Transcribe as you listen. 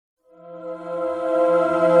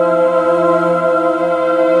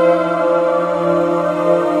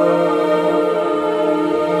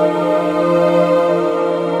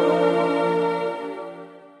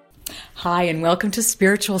and welcome to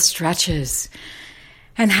Spiritual Stretches.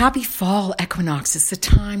 And happy fall equinox. It's the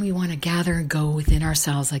time we want to gather and go within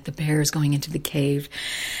ourselves like the bears going into the cave.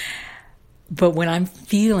 But what I'm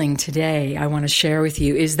feeling today, I want to share with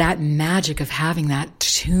you, is that magic of having that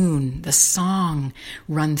tune, the song,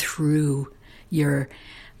 run through your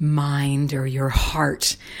mind or your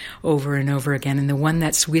heart over and over again. And the one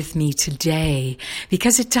that's with me today,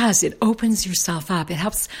 because it opens yourself up. It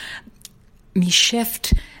helps me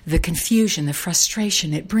shift the confusion, the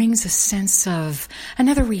frustration. It brings a sense of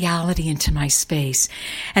another reality into my space.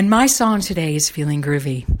 And my song today is Feeling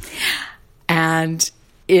Groovy. And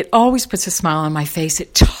it always puts a smile on my face.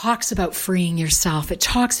 It talks about freeing yourself. It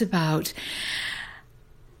talks about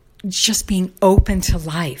just being open to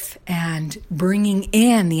life and bringing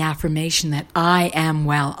in the affirmation that I am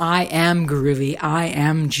well, I am groovy, I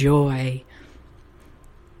am joy.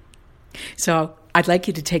 So I'd like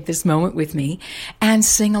you to take this moment with me and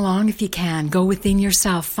sing along if you can. Go within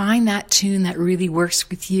yourself. Find that tune that really works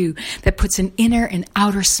with you, that puts an inner and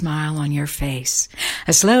outer smile on your face.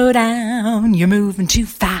 Slow down, you're moving too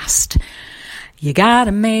fast. You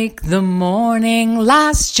gotta make the morning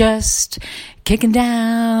last, just kicking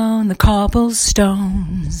down the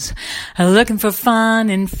cobblestones, looking for fun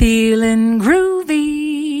and feeling groovy.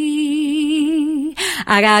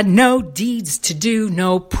 I got no deeds to do,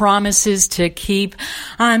 no promises to keep.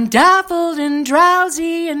 I'm dappled and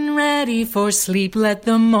drowsy and ready for sleep. Let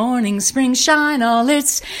the morning spring shine all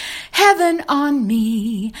its heaven on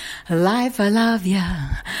me. Life, I love ya.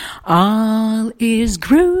 All is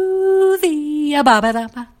groovy.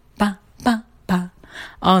 Ba-ba-da-ba-ba-ba-ba.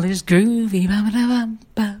 All is groovy.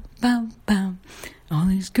 Ba-ba-da-ba-ba-ba-ba. All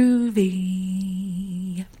is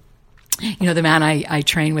groovy. You know, the man I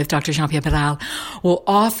train with, Dr. Jean-Pierre Peral, will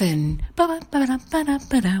often,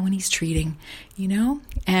 when he's treating, you know,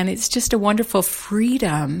 and it's just a wonderful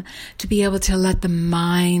freedom to be able to let the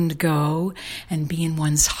mind go and be in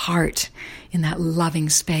one's heart, in that loving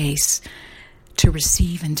space, to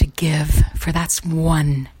receive and to give, for that's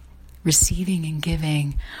one. Receiving and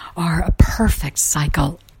giving are a perfect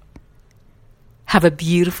cycle. Have a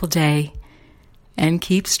beautiful day and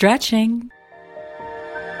keep stretching.